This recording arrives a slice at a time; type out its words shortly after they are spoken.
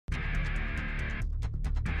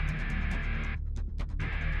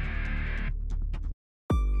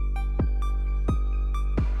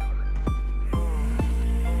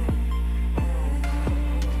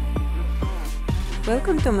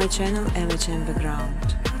Welcome to my channel MHM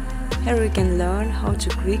Background. Here you can learn how to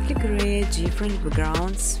quickly create different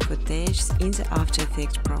backgrounds footage in the After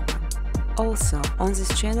Effects program. Also, on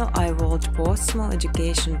this channel I will post small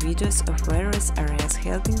education videos of various areas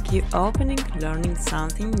helping you opening, learning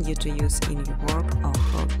something new to use in your work or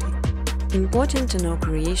hobby. Important to know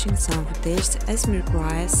creating some footage as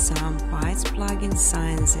requires some Python plugins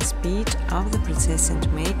science the speed of the process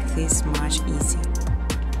and make this much easier.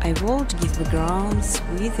 I will give backgrounds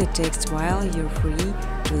with the text while you're free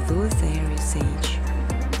to do their usage.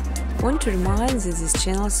 Want to remind that this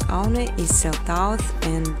channel's owner is self-taught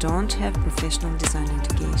and don't have professional design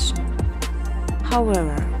education.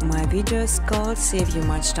 However, my videos could save you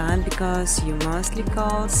much time because you mostly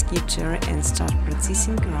could skip through and start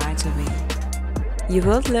practicing right away. You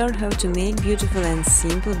will learn how to make beautiful and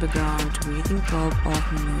simple background with improve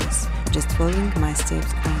of menus, just following my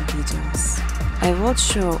steps on videos. I will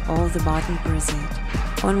show all the button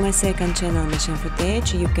preset. On my second channel Machine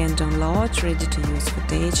Footage you can download ready-to-use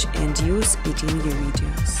footage and use it in your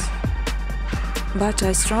videos. But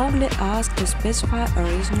I strongly ask to specify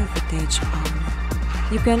original footage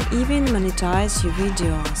only. You can even monetize your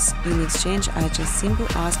videos. In exchange I just simply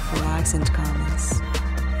ask for likes and comments.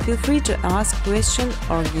 Feel free to ask questions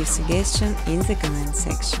or give suggestions in the comment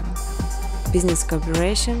section. Business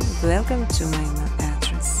cooperation, welcome to my email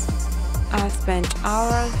address. I've spent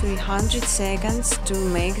 300 seconds to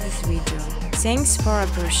make this video. Thanks for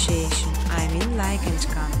appreciation. I mean like and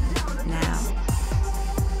comment. Now.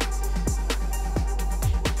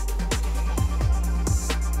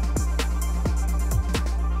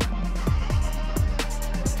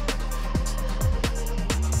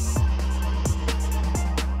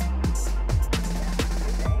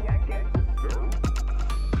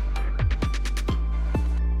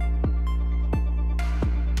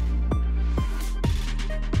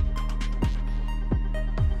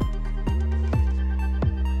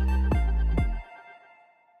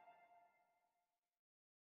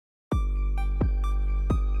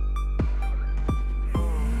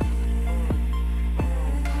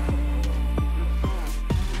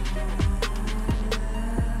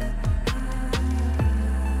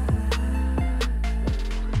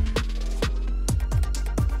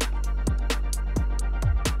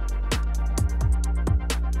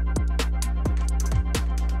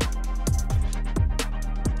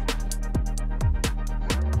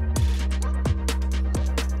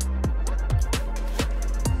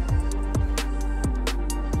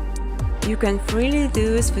 You can freely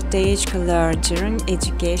use footage color during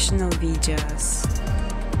educational videos.